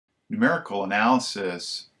Numerical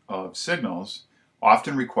analysis of signals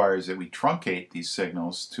often requires that we truncate these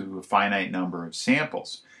signals to a finite number of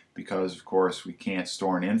samples because, of course, we can't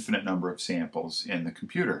store an infinite number of samples in the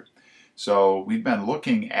computer. So we've been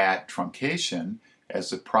looking at truncation as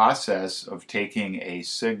the process of taking a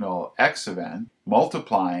signal x of n,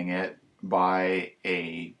 multiplying it by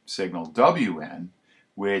a signal wn,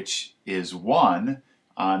 which is 1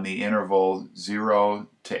 on the interval 0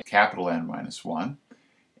 to capital N minus 1.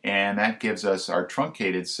 And that gives us our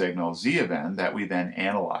truncated signal z of n that we then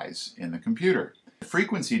analyze in the computer. The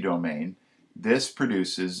frequency domain, this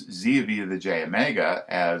produces z of e to the j omega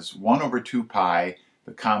as 1 over 2 pi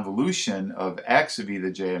the convolution of x of e to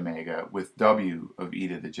the j omega with w of e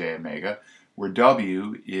to the j omega, where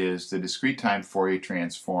w is the discrete time Fourier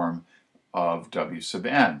transform of w sub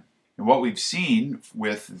n. And what we've seen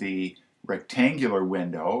with the rectangular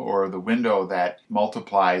window, or the window that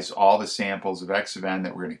multiplies all the samples of x of n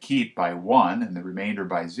that we're going to keep by 1 and the remainder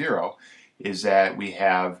by 0, is that we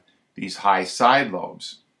have these high side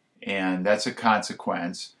lobes. And that's a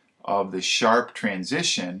consequence of the sharp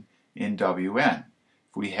transition in Wn.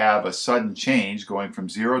 If we have a sudden change going from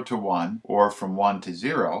 0 to 1 or from 1 to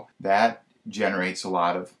 0, that generates a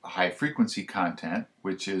lot of high frequency content,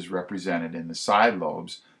 which is represented in the side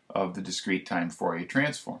lobes of the discrete time Fourier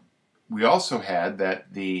transform. We also had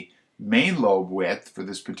that the main lobe width for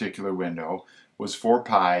this particular window was 4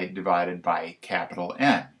 pi divided by capital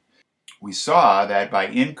N. We saw that by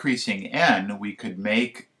increasing n, we could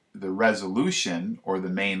make the resolution, or the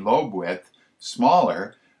main lobe width,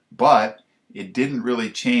 smaller, but it didn't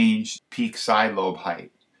really change peak side lobe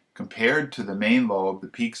height. Compared to the main lobe, the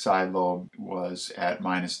peak side lobe was at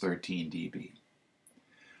minus 13 dB.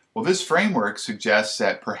 Well, this framework suggests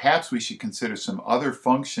that perhaps we should consider some other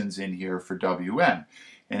functions in here for Wn.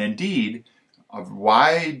 And indeed, a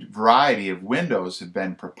wide variety of windows have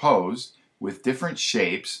been proposed with different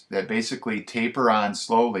shapes that basically taper on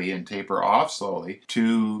slowly and taper off slowly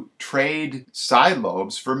to trade side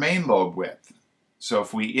lobes for main lobe width. So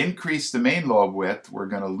if we increase the main lobe width, we're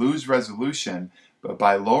going to lose resolution, but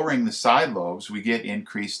by lowering the side lobes, we get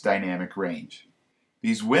increased dynamic range.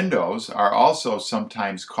 These windows are also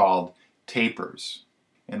sometimes called tapers.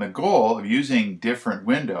 And the goal of using different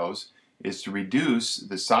windows is to reduce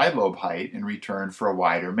the side lobe height in return for a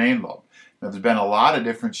wider main lobe. Now, there's been a lot of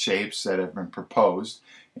different shapes that have been proposed,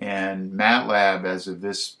 and MATLAB, as of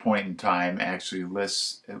this point in time, actually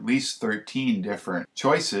lists at least 13 different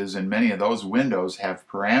choices, and many of those windows have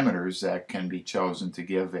parameters that can be chosen to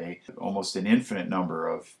give almost an infinite number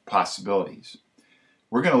of possibilities.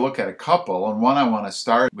 We're going to look at a couple, and one I want to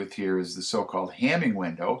start with here is the so-called Hamming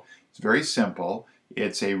window. It's very simple.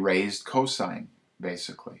 It's a raised cosine,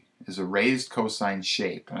 basically. It's a raised cosine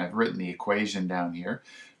shape, and I've written the equation down here,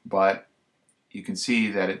 but you can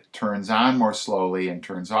see that it turns on more slowly and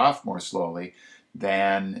turns off more slowly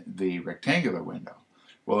than the rectangular window.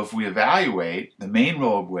 Well, if we evaluate the main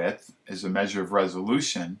lobe width as a measure of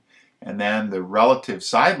resolution, and then the relative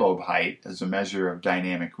side lobe height as a measure of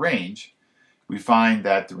dynamic range, we find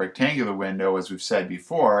that the rectangular window, as we've said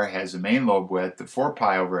before, has a main lobe width of 4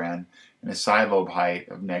 pi over n and a side lobe height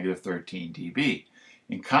of negative 13 dB.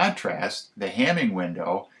 In contrast, the Hamming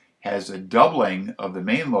window has a doubling of the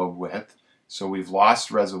main lobe width, so we've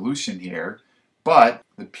lost resolution here, but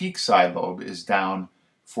the peak side lobe is down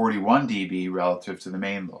 41 dB relative to the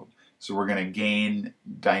main lobe. So we're going to gain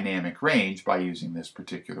dynamic range by using this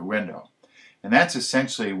particular window. And that's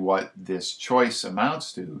essentially what this choice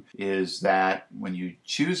amounts to, is that when you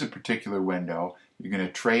choose a particular window, you're going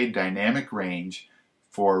to trade dynamic range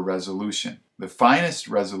for resolution. The finest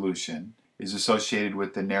resolution is associated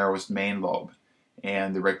with the narrowest main lobe,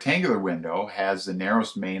 and the rectangular window has the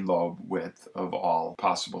narrowest main lobe width of all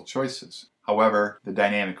possible choices. However, the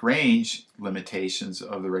dynamic range limitations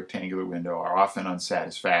of the rectangular window are often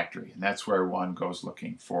unsatisfactory, and that's where one goes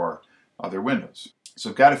looking for other windows. So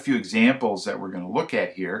I've got a few examples that we're going to look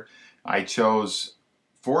at here. I chose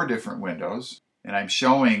 4 different windows, and I'm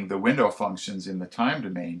showing the window functions in the time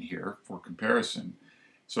domain here for comparison.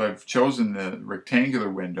 So I've chosen the rectangular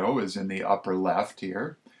window is in the upper left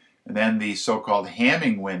here, and then the so-called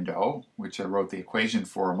Hamming window, which I wrote the equation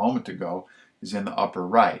for a moment ago, is in the upper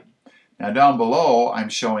right. Now down below, I'm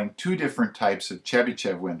showing 2 different types of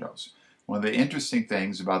Chebyshev windows. One of the interesting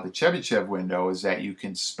things about the Chebyshev window is that you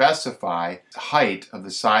can specify the height of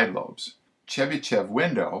the side lobes. Chebyshev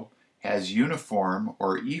window has uniform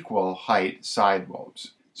or equal height side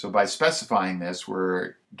lobes. So by specifying this,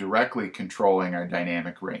 we're directly controlling our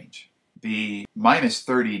dynamic range. The minus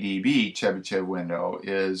 30 dB Chebyshev window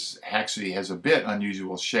actually has a bit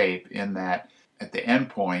unusual shape in that at the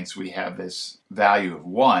endpoints we have this value of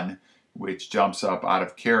 1, which jumps up out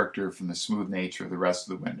of character from the smooth nature of the rest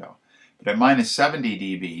of the window. But at minus 70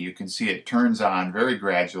 dB, you can see it turns on very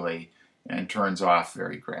gradually and turns off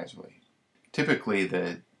very gradually. Typically,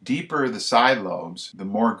 the deeper the side lobes, the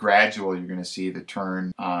more gradual you're going to see the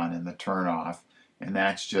turn on and the turn off. And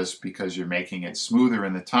that's just because you're making it smoother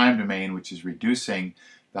in the time domain, which is reducing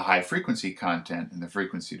the high frequency content in the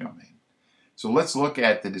frequency domain. So let's look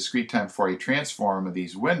at the discrete time Fourier transform of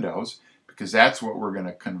these windows, because that's what we're going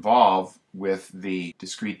to convolve with the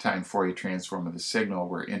discrete time Fourier transform of the signal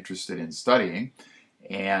we're interested in studying.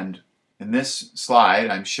 And in this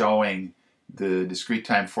slide, I'm showing the discrete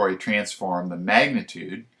time Fourier transform, the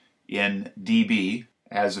magnitude in dB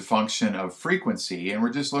as a function of frequency, and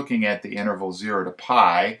we're just looking at the interval 0 to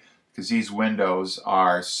pi because these windows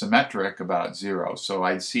are symmetric about 0, so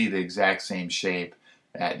I'd see the exact same shape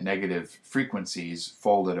at negative frequencies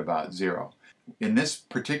folded about 0. In this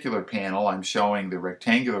particular panel, I'm showing the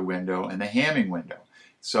rectangular window and the Hamming window.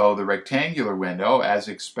 So the rectangular window, as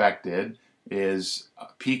expected, is a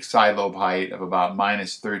peak side lobe height of about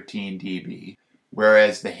minus 13 dB,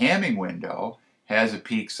 whereas the Hamming window has a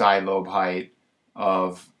peak side lobe height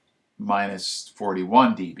of minus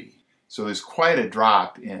 41 dB. So there's quite a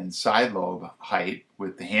drop in side lobe height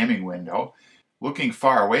with the Hamming window. Looking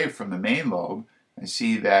far away from the main lobe, I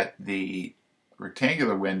see that the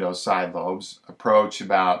rectangular window side lobes approach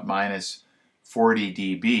about minus 40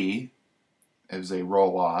 dB as they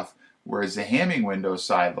roll off, whereas the Hamming window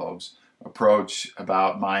side lobes approach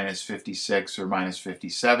about minus 56 or minus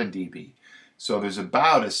 57 dB. So there's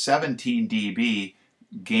about a 17 dB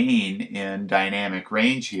gain in dynamic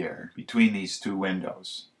range here between these two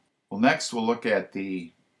windows. Well, next we'll look at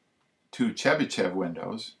the two Chebyshev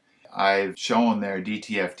windows. I've shown their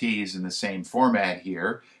DTFTs in the same format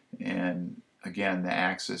here, and again the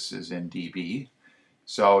axis is in dB.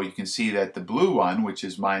 So you can see that the blue one, which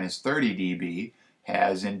is minus 30 dB,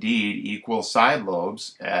 has indeed equal side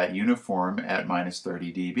lobes at uniform at minus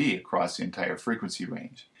 30 dB across the entire frequency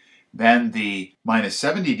range. Then the minus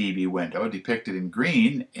 70 dB window, depicted in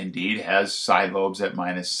green, indeed has side lobes at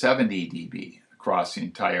minus 70 dB across the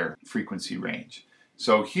entire frequency range.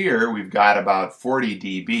 So here we've got about 40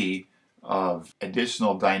 dB of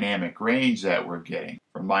additional dynamic range that we're getting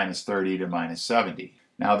from minus 30 to minus 70.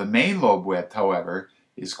 Now the main lobe width, however,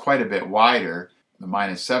 is quite a bit wider. The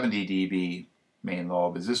minus 70 dB main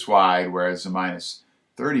lobe is this wide, whereas the minus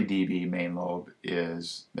 30 dB main lobe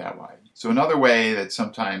is that wide. So another way that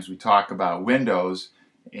sometimes we talk about windows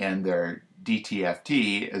and their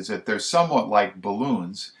DTFT is that they're somewhat like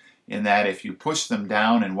balloons, in that if you push them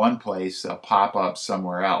down in one place, they'll pop up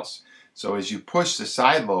somewhere else. So as you push the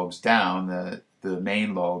side lobes down, the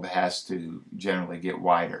main lobe has to generally get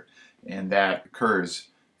wider, and that occurs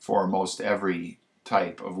for most every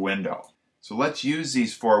type of window. So let's use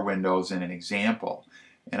these four windows in an example.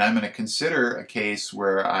 And I'm going to consider a case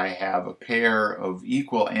where I have a pair of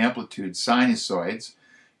equal amplitude sinusoids,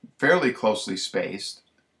 fairly closely spaced.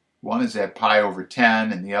 One is at pi over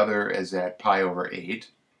 10 and the other is at pi over 8.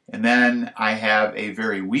 And then I have a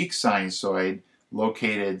very weak sinusoid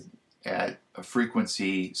located at a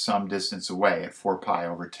frequency some distance away at 4 pi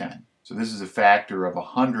over 10. So this is a factor of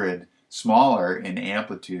 100 smaller in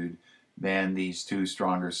amplitude than these two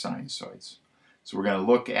stronger sinusoids. So we're going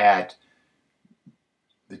to look at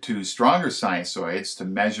the two stronger sinusoids to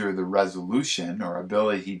measure the resolution or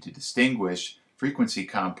ability to distinguish frequency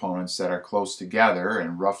components that are close together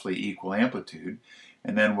and roughly equal amplitude.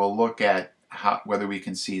 And then we'll look at whether we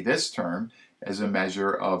can see this term as a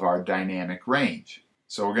measure of our dynamic range.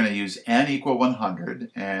 So we're going to use n equal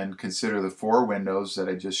 100 and consider the four windows that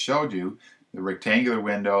I just showed you: the rectangular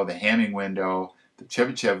window, the Hamming window, the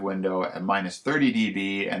Chebyshev window at minus 30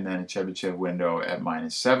 dB, and then a Chebyshev window at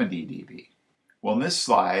minus 70 dB. Well, in this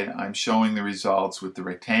slide, I'm showing the results with the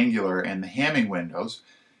rectangular and the Hamming windows,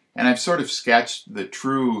 and I've sort of sketched the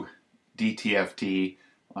true DTFT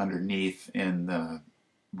underneath in the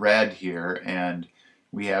red here, and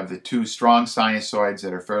we have the two strong sinusoids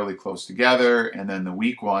that are fairly close together, and then the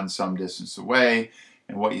weak one some distance away.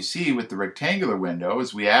 And what you see with the rectangular window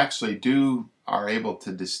is we actually are able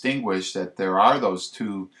to distinguish that there are those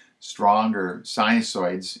two stronger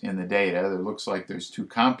sinusoids in the data. It looks like there's two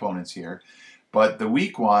components here. But the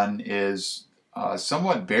weak one is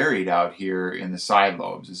somewhat buried out here in the side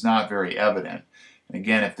lobes. It's not very evident. And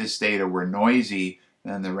again, if this data were noisy,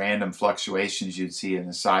 then the random fluctuations you'd see in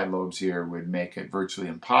the side lobes here would make it virtually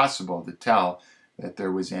impossible to tell that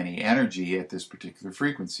there was any energy at this particular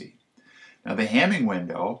frequency. Now the Hamming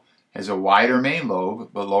window has a wider main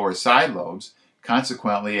lobe but lower side lobes.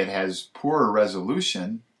 Consequently, it has poorer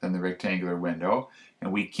resolution than the rectangular window,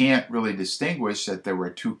 and we can't really distinguish that there were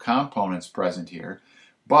two components present here,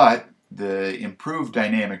 but the improved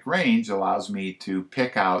dynamic range allows me to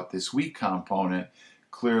pick out this weak component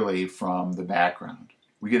clearly from the background.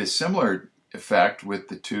 We get a similar effect with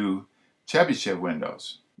the two Chebyshev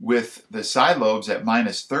windows. With the side lobes at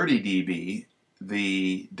minus 30 dB,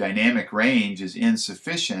 the dynamic range is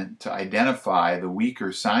insufficient to identify the weaker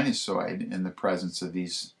sinusoid in the presence of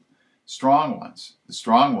these strong ones. The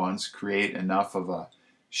strong ones create enough of a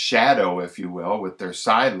shadow, if you will, with their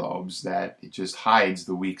side lobes that it just hides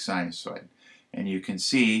the weak sinusoid. And you can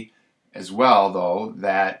see as well, though,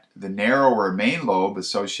 that the narrower main lobe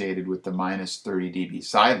associated with the minus 30 dB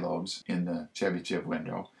side lobes in the Chebyshev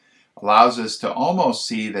window allows us to almost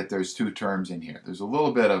see that there's two terms in here. There's a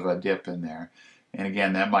little bit of a dip in there. And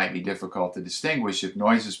again, that might be difficult to distinguish if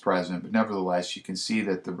noise is present, but nevertheless, you can see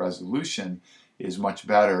that the resolution is much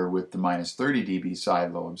better with the minus 30 dB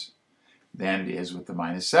side lobes than it is with the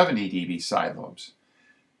minus 70 dB side lobes.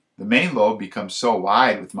 The main lobe becomes so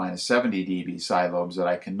wide with minus 70 dB side lobes that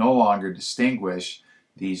I can no longer distinguish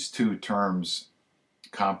these two terms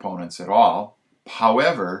components at all.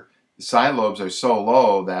 However, the side lobes are so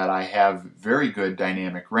low that I have very good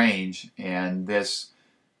dynamic range, and this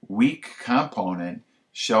weak component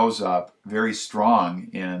shows up very strong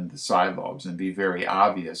in the side lobes and be very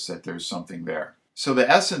obvious that there's something there. So the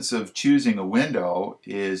essence of choosing a window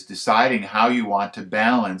is deciding how you want to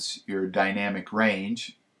balance your dynamic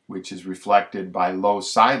range, which is reflected by low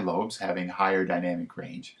side lobes having higher dynamic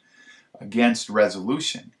range, against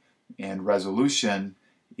resolution. And resolution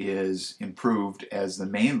is improved as the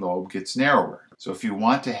main lobe gets narrower. So if you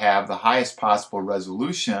want to have the highest possible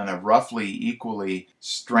resolution of roughly equally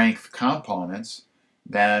strength components,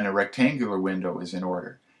 then a rectangular window is in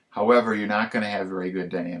order. However, you're not going to have very good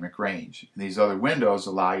dynamic range. These other windows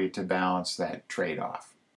allow you to balance that trade-off.